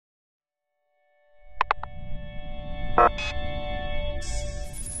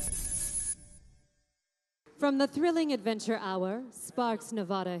From the thrilling adventure hour, Sparks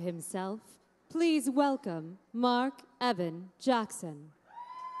Nevada himself, please welcome Marc Evan Jackson.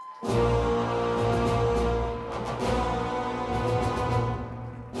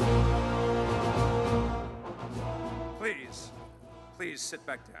 Please sit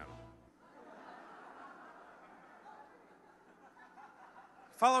back down.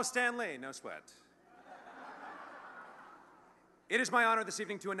 Follow Stan Lee, no sweat. It is my honor this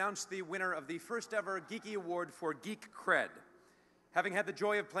evening to announce the winner of the first ever Geekie Award for Geek Cred. Having had the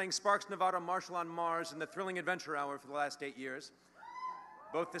joy of playing Sparks Nevada Marshall on Mars in the thrilling adventure hour for the last 8 years,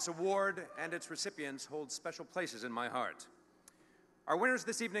 both this award and its recipients hold special places in my heart. Our winners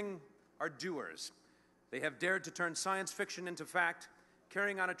this evening are doers. They have dared to turn science fiction into fact,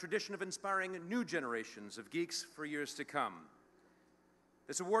 carrying on a tradition of inspiring new generations of geeks for years to come.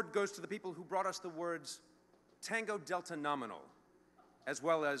 This award goes to the people who brought us the words Tango Delta Nominal, as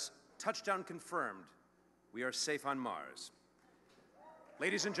well as touchdown confirmed, we are safe on Mars.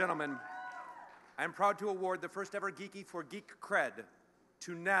 Ladies and gentlemen, I am proud to award the first ever Geekie for Geek Cred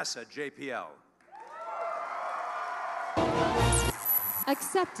to NASA JPL.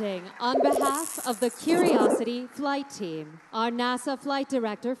 Accepting on behalf of the Curiosity Flight Team, our NASA Flight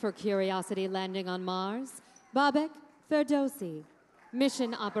Director for Curiosity Landing on Mars, Bobak Ferdowsi.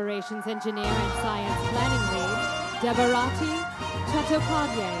 Mission Operations Engineer and Science Planning Lead, Debarati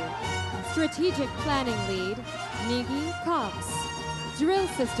Chattopadhyay. Strategic Planning Lead, Nagin. Drill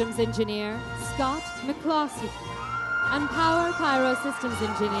Systems Engineer, Scott McCloskey. And Power Pyro Systems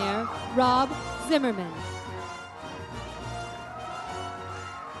Engineer, Rob Zimmerman.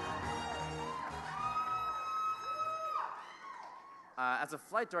 As a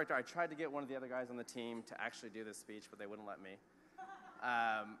flight director, I tried to get one of the other guys on the team to actually do this speech, but they wouldn't let me.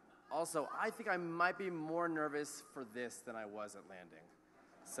 Also, I think I might be more nervous for this than I was at landing.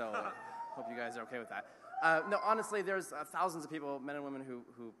 So, hope you guys are okay with that. No, honestly, there's thousands of people, men and women,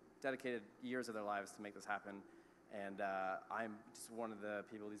 who dedicated years of their lives to make this happen. And I'm just one of the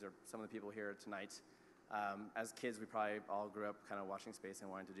people, these are some of the people here tonight. As kids, we probably all grew up kind of watching space and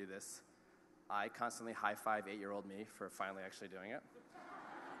wanting to do this. I constantly high-five 8-year-old me for finally actually doing it.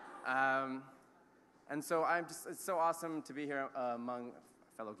 And so it's so awesome to be here among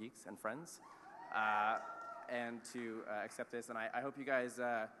fellow geeks and friends and to accept this. And I hope you guys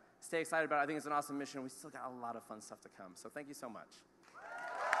stay excited about it. I think it's an awesome mission. We still got a lot of fun stuff to come. So thank you so much.